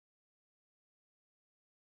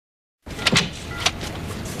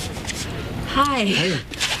Hi. Hey,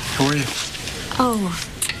 how are you? Oh,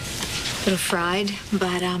 a little fried,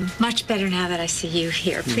 but much better now that I see you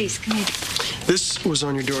here. Please, come here. This was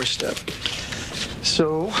on your doorstep.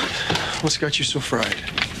 So, what's got you so fried?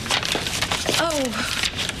 Oh,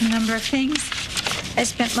 a number of things. I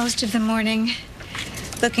spent most of the morning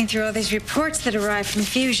looking through all these reports that arrived from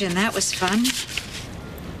Fusion. That was fun.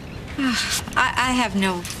 I have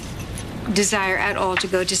no desire at all to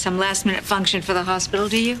go to some last-minute function for the hospital,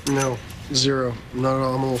 do you? No, zero. Not at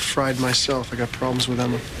all. I'm a little fried myself. I got problems with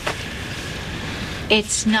Emma.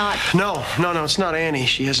 It's not... No, it's not Annie.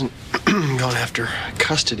 She hasn't gone after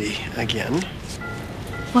custody again.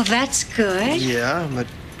 Well, that's good. Yeah, but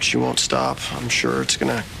she won't stop. I'm sure it's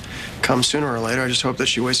gonna come sooner or later. I just hope that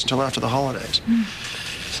she waits until after the holidays.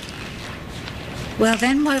 Well,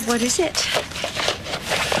 then, what is it?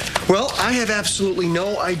 Well, I have absolutely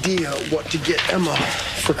no idea what to get Emma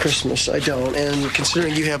for Christmas. I don't. And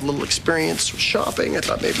considering you have little experience with shopping, I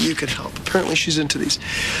thought maybe you could help. Apparently, she's into these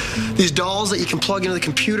dolls that you can plug into the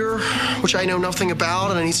computer, which I know nothing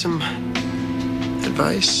about, and I need some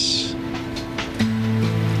advice.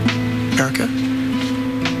 Erica?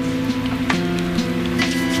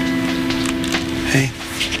 Hey.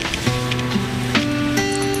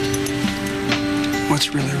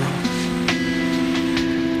 What's really wrong?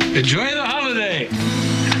 Enjoy the holiday.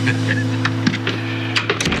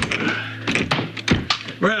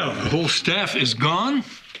 Well, the whole staff is gone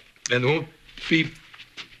and won't be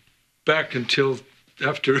back until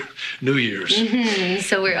after New Year's.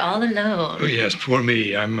 So we're all alone. Oh, yes, poor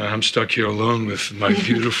me. I'm stuck here alone with my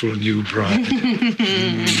beautiful new bride.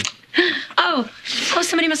 Oh,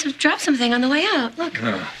 somebody must have dropped something on the way out. Look.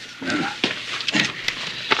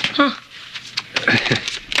 Huh.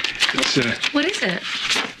 It's, what is it?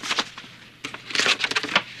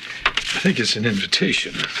 I think it's an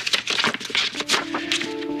invitation.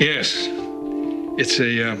 Yes. It's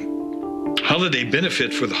a holiday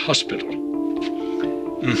benefit for the hospital.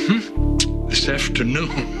 This afternoon.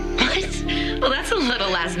 What? Well, that's a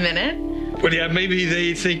little last minute. Well, yeah, maybe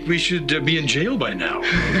they think we should be in jail by now.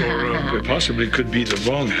 Or possibly could be the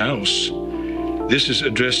wrong house. This is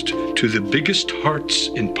addressed to the biggest hearts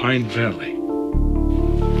in Pine Valley.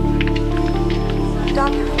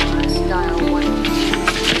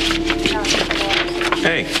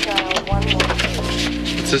 Hey,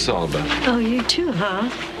 what's this all about? Oh, you too, huh?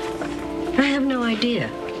 I have no idea.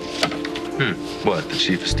 What, the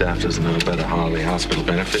chief of staff doesn't know about a holiday hospital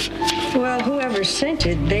benefit? Well, whoever sent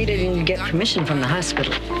it, they didn't get permission from the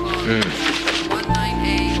hospital.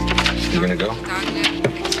 You gonna go?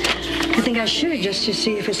 I think I should, just to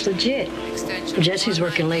see if it's legit. Jesse's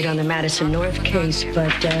working late on the Madison North case,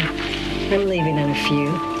 but I'm leaving in a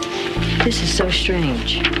few. This is so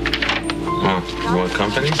strange. Oh, you want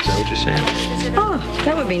company? Is that what you're saying? Oh,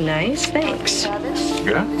 that would be nice. Thanks.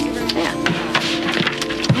 Yeah? Yeah.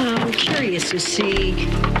 I'm curious to see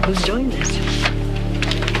who's doing this.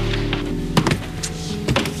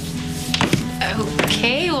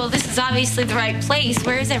 Okay, well, this is obviously the right place.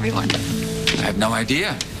 Where is everyone? I have no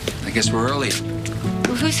idea. I guess we're early.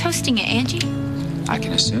 Well, who's hosting it, Angie? I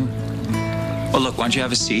can assume. Well, look, why don't you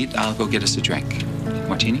have a seat? I'll go get us a drink.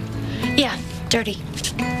 Martini? Yeah, dirty.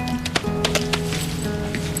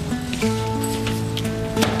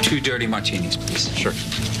 2 dirty martinis, please. Sure.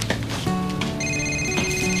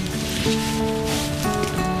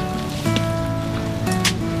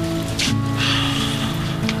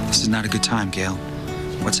 This is not a good time, Gail.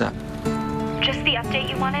 What's up? Just the update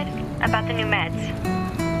you wanted about the new meds.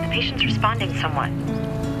 The patient's responding somewhat.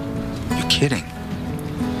 You're kidding.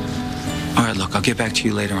 All right, look, I'll get back to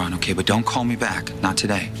you later on, okay? But don't call me back. Not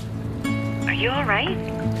today. Are you all right?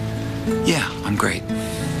 Yeah, I'm great.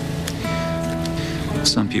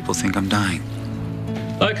 Some people think I'm dying.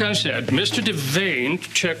 Like I said, Mr. Devane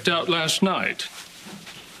checked out last night.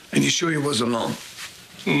 And you sure he was alone?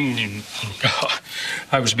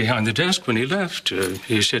 I was behind the desk when he left.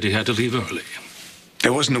 He said he had to leave early.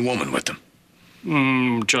 There wasn't a woman with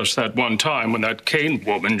him? Just that one time when that Kane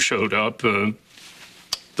woman showed up. The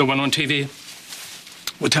one on TV.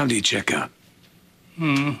 What time did he check out?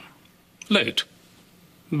 Late.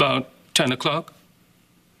 About 10 o'clock.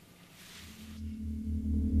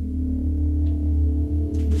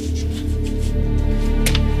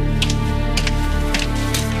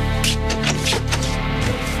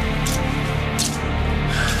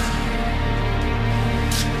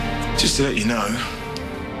 Just to let you know,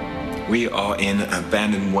 we are in an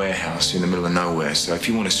abandoned warehouse in the middle of nowhere, so if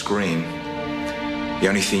you want to scream, the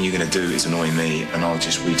only thing you're going to do is annoy me, and I'll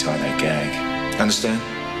just retie that gag. Understand?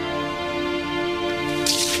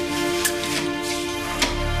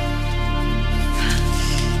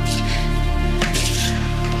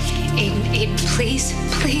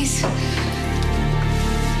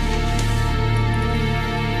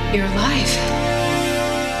 You're alive.